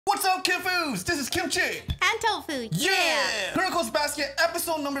What's up, Kimfoos? This is Kimchi. And Tofu. Yeah! Kuroko's Basket,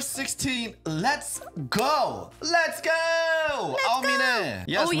 episode number 16. Let's go! Let's go! Aomine.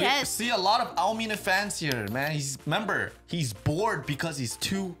 Yes, we see a lot of Aomine fans here, man. Remember, he's bored because he's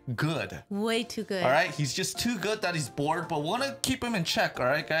too good. Way too good. All right, he's just too good that he's bored, but we want to keep him in check, all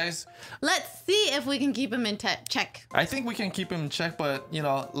right, guys? Let's see if we can keep him in check. I think we can keep him in check, but, you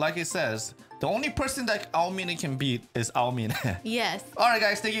know, like it says, the only person that Aomine can beat is Aomine. Yes. Alright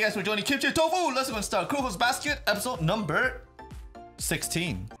guys, thank you guys for joining Kimchi Tofu. Let's go and start Kuroko's Basket, episode number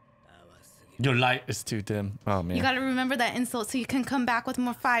 16. Your light is too dim. Oh man. You gotta remember that insult so you can come back with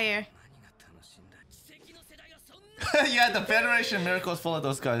more fire. Yeah, the Federation Miracle is full of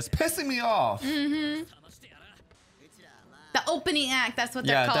those guys. Pissing me off. Mm-hmm. The opening act, that's what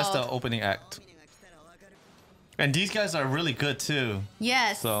they're called. Yeah, that's the opening act. And these guys are really good too.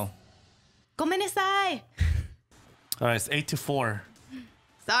 Yes. So. Gomenasai. Alright, it's 8-4.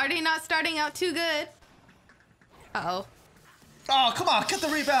 It's already not starting out too good. Uh-oh. Oh, come on, get the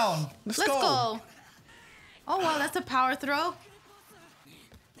rebound. Let's go. Oh, wow, that's a power throw.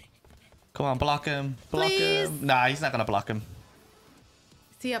 Come on, block him. Block him. Nah, he's not gonna block him.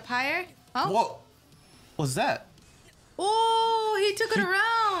 Is he up higher? Oh. Whoa. What's that? Oh, he took it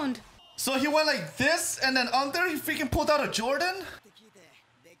around. So he went like this and then under, he freaking pulled out a Jordan?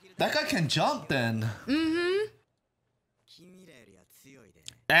 That guy can jump then. Mm-hmm.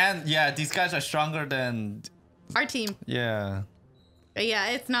 And yeah, these guys are stronger than our team. Yeah. Yeah,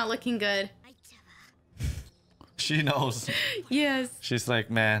 it's not looking good. She knows. Yes. She's like,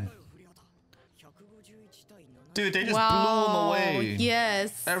 man. Dude, they just blew him away.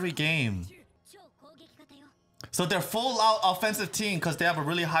 Yes. Every game. So they're full out offensive team because they have a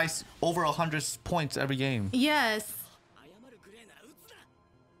really high, over 100 points every game. Yes.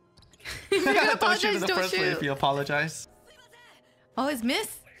 You're gonna don't shoot in the first place if you apologize. Oh, his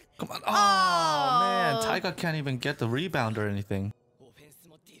miss? Come on. Oh, man. Taiga can't even get the rebound or anything.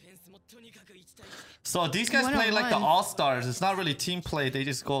 So these guys play like the all-stars. It's not really team play. They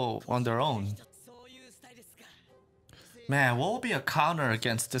just go on their own. Man, what would be a counter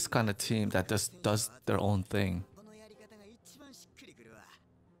against this kind of team that just does their own thing?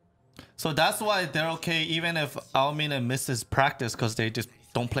 So that's why they're okay even if Aomine misses practice because they just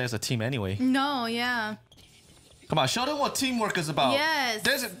don't play as a team anyway. No, yeah. Come on, show them what teamwork is about. Yes.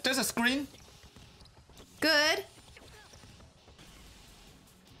 There's a screen. Good.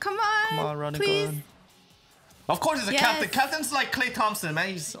 Come on. Come on, running please. Gun. Of course, he's a captain. Captain's like Klay Thompson, man.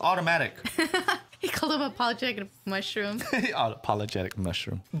 He's automatic. He called him apologetic mushroom. Apologetic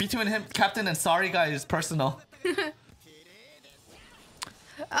mushroom. Between him, captain, and sorry guy is personal. Man,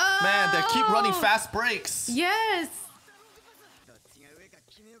 they keep running fast breaks. Yes.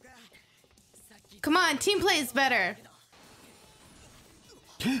 Come on, team play is better.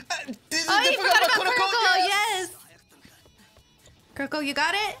 You forgot about Kuroko. Yes. Kuroko, you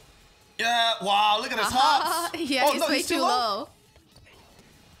got it? Yeah. Wow, look at his hops. Yeah, he's way too low.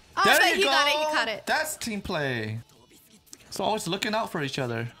 Oh, there you go. Got it. He caught it. That's team play. So always looking out for each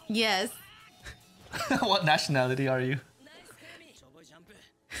other. Yes. What nationality are you?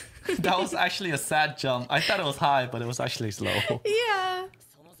 That was actually a sad jump. I thought it was high, but it was actually slow. Yeah.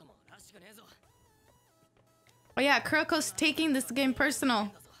 Oh yeah, Kuroko's taking this game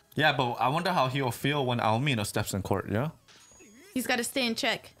personal. Yeah, but I wonder how he'll feel when Aomine steps in court, yeah? He's got to stay in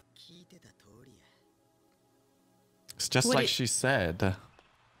check. It's just like she said.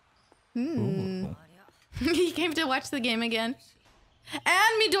 He came to watch the game again.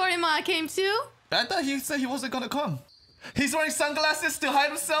 And Midorima came too. I thought he said he wasn't gonna come. He's wearing sunglasses to hide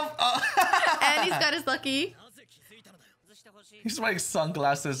himself. And he's got his lucky. He's wearing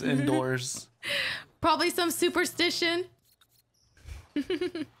sunglasses indoors. Probably some superstition.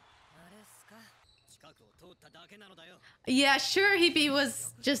 Yeah, sure, he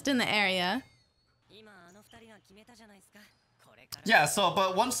was just in the area. Yeah, so,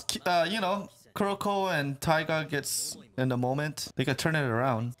 but once, you know, Kuroko and Taiga gets in the moment, they can turn it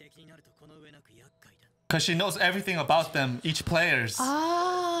around. Because she knows everything about them, each players.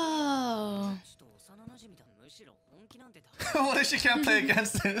 Oh. What if she can't play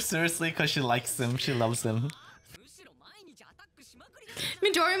against him? Seriously, because she likes him, she loves him.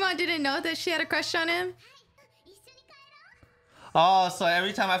 Midorima didn't know that she had a crush on him? Oh, so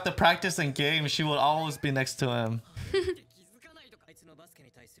every time after practice and game, she will always be next to him.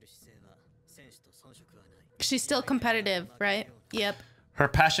 She's still competitive, right? Yep. Her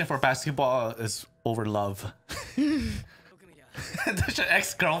passion for basketball is over love. That's your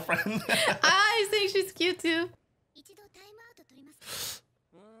ex-girlfriend. I think she's cute too.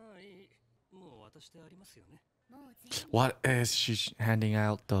 What is she handing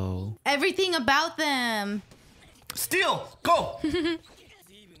out though? Everything about them. Steal! Go!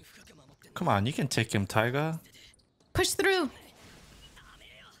 Come on, you can take him, Taiga. Push through.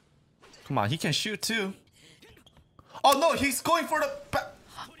 Come on, he can shoot too. Oh no, he's going for the...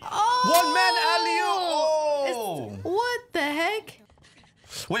 Oh! One man alley-oop! Oh! What the heck?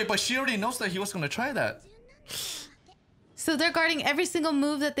 Wait, but she already knows that he was going to try that. So they're guarding every single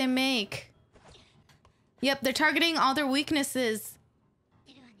move that they make. Yep, they're targeting all their weaknesses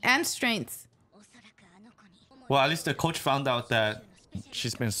and strengths. Well, at least the coach found out that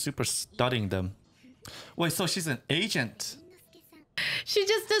she's been super studying them. Wait, so she's an agent? She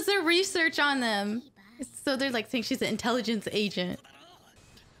just does her research on them. So they're like saying she's an intelligence agent.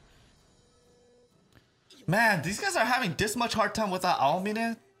 Man, these guys are having this much hard time without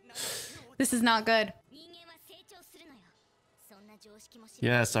Aomine. This is not good.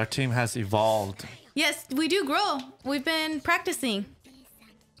 Yes, our team has evolved. Yes, we do grow. We've been practicing.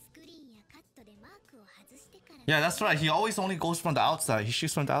 Yeah, that's right. He always only goes from the outside. He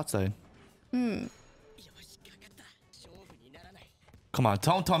shoots from the outside. Come on,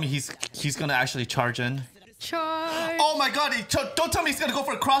 don't tell me he's gonna actually charge in. Charge. Oh my god, don't tell me he's gonna go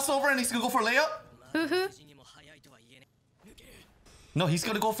for a crossover and he's gonna go for a layup. No, he's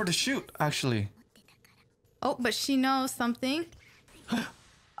gonna go for the shoot, actually. Oh, but she knows something.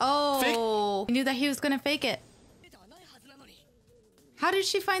 Oh, I knew that he was gonna fake it. How did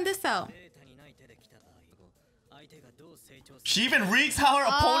she find this out? She even reads how her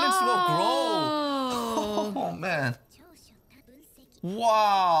opponents will grow. Oh man.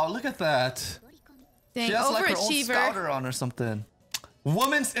 Wow, look at that. Dang, she has like her own overachiever. scouter on or something.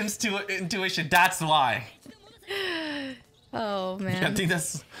 Woman's intuition, that's why. Oh man. I think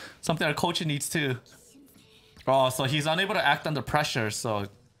that's something our coach needs too. Oh, so he's unable to act under pressure, so...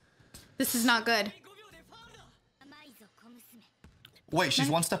 This is not good. Wait, she's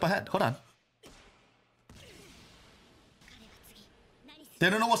one step ahead. Hold on.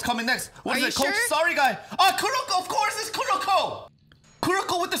 They don't know what's coming next. What is it, coach? Sure? Sorry, guy. Oh, Kuroko, of course, it's Kuroko.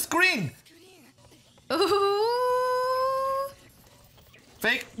 Kuroko with the screen. Ooh.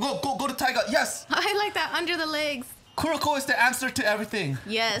 Fake. Go to Taiga. Yes. I like that under the legs. Kuroko is the answer to everything.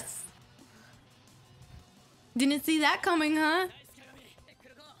 Yes. Didn't see that coming, huh?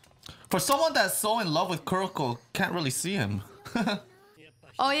 For someone that's so in love with Kuroko, can't really see him.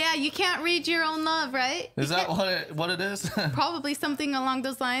 Oh yeah, you can't read your own love, right? Is that what it is? Probably something along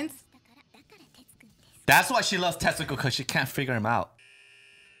those lines. That's why she loves Tetsuko, because she can't figure him out.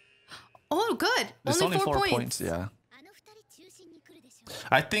 Oh, good. It's only 4 points. points, yeah.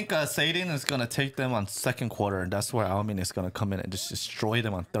 I think Seiden is going to take them on second quarter, and that's where Aomine is going to come in and just destroy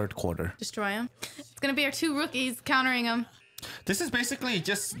them on third quarter. Destroy him. It's going to be our two rookies countering him. This is basically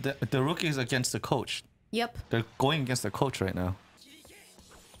just the rookies against the coach. Yep. They're going against the coach right now.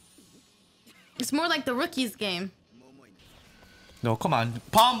 It's more like the rookies game. No, come on.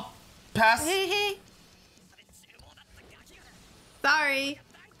 Palm. Pass. Hey. Sorry.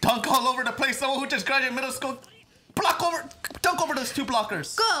 Dunk all over the place. Someone who just graduated middle school. Dunk over those two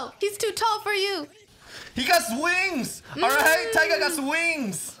blockers. Go. He's too tall for you. He got wings. All right. Taiga got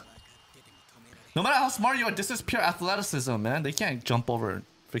wings. No matter how smart you are, this is pure athleticism, man. They can't jump over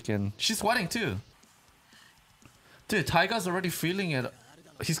freaking... She's sweating too. Dude, Taiga's already feeling it.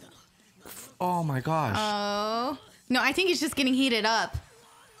 He's... Oh my gosh. Oh. No, I think he's just getting heated up.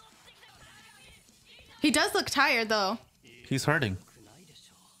 He does look tired though. He's hurting.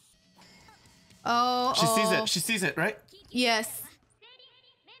 Oh. She sees it. She sees it, right? Yes.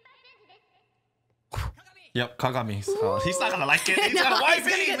 Yep, Kagami. He's not gonna like it. He's gonna wipe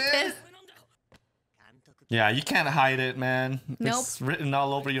it, man. Yeah, you can't hide it, man. Nope. It's written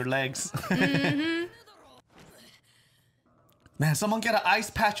all over your legs. Man, someone get an ice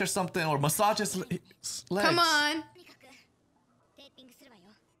patch or something, or massage his legs. Come on.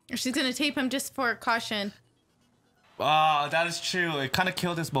 She's gonna tape him just for caution. Oh, that is true. It kind of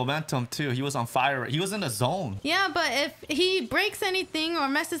killed his momentum too. He was on fire. He was in the zone. Yeah, but if he breaks anything or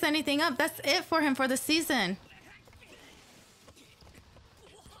messes anything up, that's it for him for the season.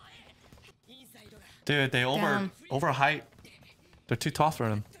 Dude, they overhype. They're too tall for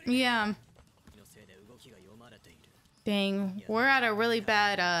him. Yeah. Dang, we're at a really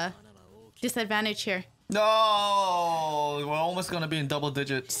bad disadvantage here. No, we're almost gonna be in double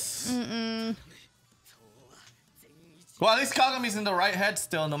digits. Well, at least Kagami's in the right head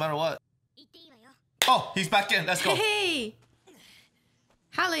still, no matter what. Oh, he's back in. Let's go. Hey!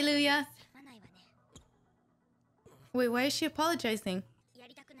 Hallelujah. Wait, why is she apologizing?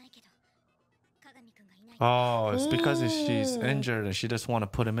 Oh, it's because she's injured and she just want to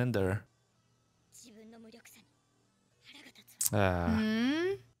put him in there. He's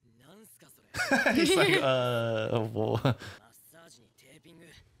like, oh,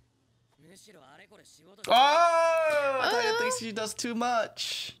 I think she does too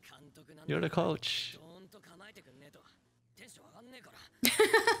much. You're the coach.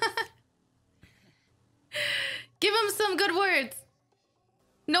 Give him some good words.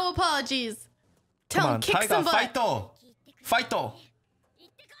 No apologies. Tell him kick some butt. Fight.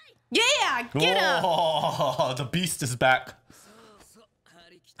 Yeah, get him. Oh, the beast is back.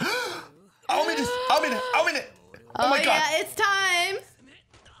 Oh my god. Yeah, it's time.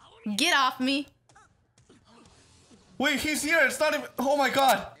 Get off me. Wait, he's here. It's not even. Oh my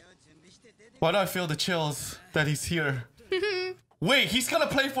god. Why do I feel the chills that he's here? Wait, he's gonna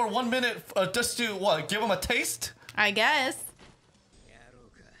play for 1 minute just to what? Give him a taste? I guess.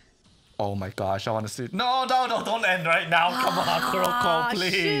 Oh my gosh, I want to see. No, don't end right now. Come on, Kuroko,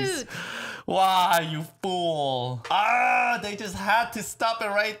 please. Shoot. Why, you fool? They just had to stop it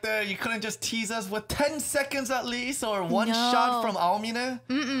right there. You couldn't just tease us with 10 seconds at least or one shot from Aomine?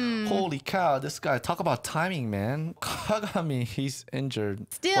 Holy cow, this guy. Talk about timing, man. Kagami, he's injured.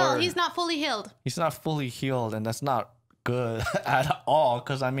 Still, he's not fully healed. He's not fully healed, and that's not good at all,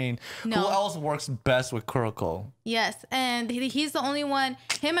 because I mean, who else works best with Kuroko? Yes, and he's the only one.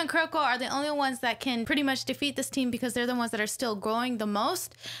 Him and Kuroko are the only ones that can pretty much defeat this team because they're the ones that are still growing the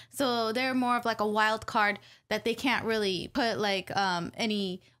most. So they're more of like a wild card that they can't really put like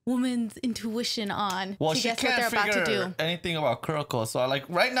any woman's intuition on to guess what they're about to do. Anything about Kuroko. So like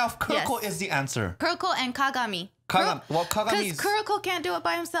right now, Kuroko is the answer. Kuroko and Kagami. Kagami because Kuroko can't do it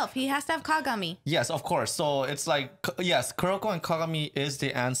by himself. He has to have Kagami. Yes, of course. So it's like, yes, Kuroko and Kagami is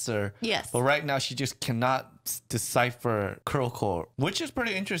the answer. Yes. But right now, she just cannot decipher Kuroko, which is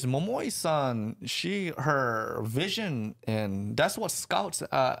pretty interesting. Momoi-san, her vision, and that's what scouts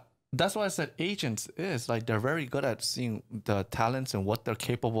that's why I said agents is like they're very good at seeing the talents and what they're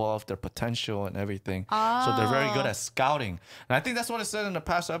capable of, their potential and everything. So they're very good at scouting. And I think that's what I said in the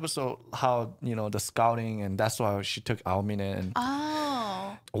past episode, how, you know, the scouting, and that's why she took Aomine.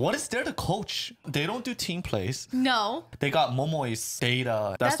 And what is there to coach? They don't do team plays. No. They got Momoi's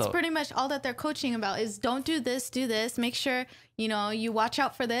data. That's pretty much all that they're coaching about is don't do this, do this. Make sure, you know, you watch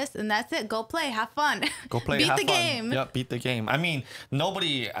out for this, and that's it. Go play, have fun. Go play, beat have the fun. game. Yeah, beat the game. I mean,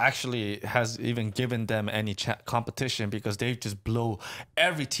 nobody actually has even given them any competition because they just blow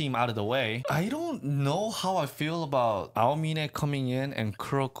every team out of the way. I don't know how I feel about Aomine coming in and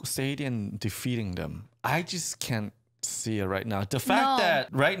Kuroko Sadian defeating them. I just can't see it right now. The fact that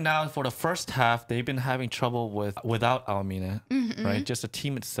right now for the first half they've been having trouble without Aomine, right? Just the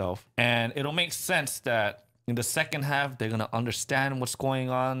team itself, and it'll make sense that in the second half, they're going to understand what's going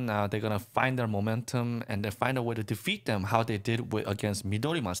on. They're going to find their momentum and then find a way to defeat them, how they did against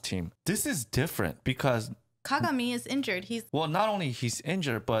Midorima's team. This is different because Kagami is injured. Well, not only he's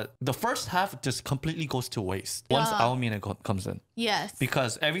injured, but the first half just completely goes to waste once Aomine comes in. Yes.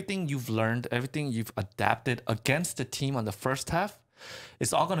 Because everything you've learned, everything you've adapted against the team on the first half,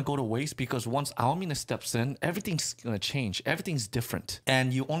 it's all going to go to waste because once Aomine steps in, everything's going to change. Everything's different.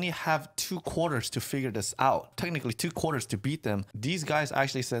 And you only have 2 quarters to figure this out. Technically, 2 quarters to beat them. These guys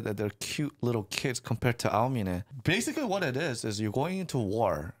actually said that they're cute little kids compared to Aomine. Basically, what it is you're going into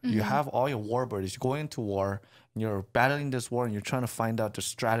war. You have all your warbirds. You're going into war. You're battling this war and you're trying to find out the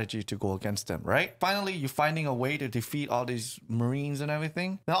strategy to go against them, right? Finally, you're finding a way to defeat all these Marines and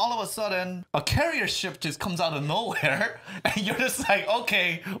everything. Then all of a sudden, a carrier ship just comes out of nowhere and you're just like,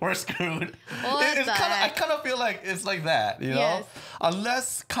 okay, we're screwed. I kind of feel like it's like that, you know? Yes.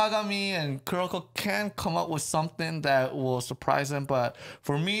 Unless Kagami and Kuroko can come up with something that will surprise them. But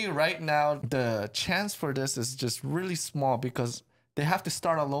for me right now, the chance for this is just really small because they have to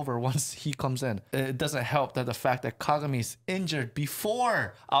start all over once he comes in. It doesn't help that the fact that Kagami is injured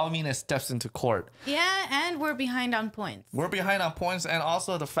before Aomine steps into court. Yeah, and we're behind on points. We're behind on points, and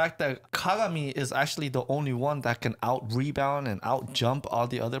also the fact that Kagami is actually the only one that can out-rebound and out-jump all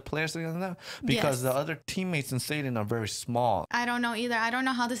the other players against them because the other teammates in Satan are very small. I don't know either. I don't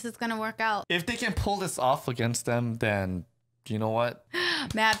know how this is going to work out. If they can pull this off against them, then you know what?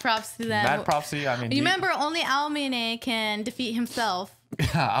 Mad props to them. Mad props to you. I mean, you remember only Aomine can defeat himself.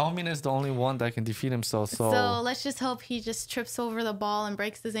 Yeah, Aomine is the only one that can defeat himself. So let's just hope he just trips over the ball and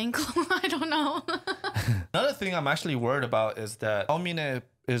breaks his ankle. I don't know. Another thing I'm actually worried about is that Aomine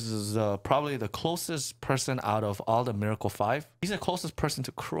is probably the closest person out of all the Miracle 5. He's the closest person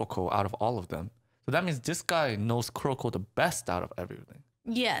to Kuroko out of all of them. So that means this guy knows Kuroko the best out of everything.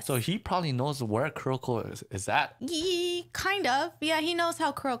 Yes. So he probably knows where Kuroko is at. Kind of. Yeah, he knows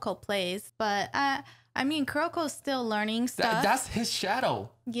how Kuroko plays. But I mean, Kuroko's still learning stuff. That's his shadow.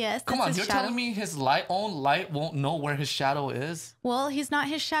 Yes. Come on, you're telling me his own light won't know where his shadow is? Well, he's not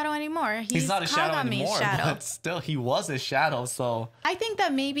his shadow anymore. He's not his shadow anymore, shadow. But still, he was his shadow, so... I think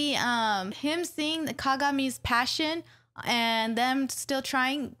that maybe him seeing Kagami's passion and them still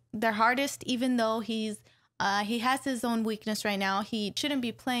trying their hardest, even though he has his own weakness right now. He shouldn't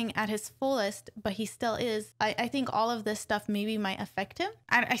be playing at his fullest, but he still is. I think all of this stuff maybe might affect him.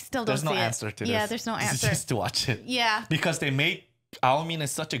 I still don't see it. There's no answer to this. Yeah, there's no answer. Just to watch it. Yeah. Because they made Aomin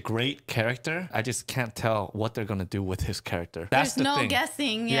is such a great character. I just can't tell what they're going to do with his character. That's There's the thing. no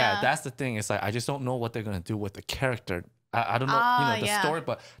guessing. Yeah, that's the thing. It's like, I just don't know what they're going to do with the character. I don't know, the story,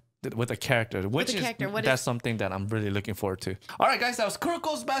 but with the character, that's something that I'm really looking forward to. All right, guys, that was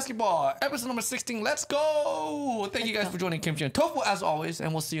Kuroko's Basketball, episode number 16. Let's go. Thank you guys for joining Kimchi and Tofu as always,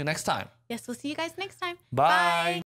 and we'll see you next time. Yes, we'll see you guys next time. Bye.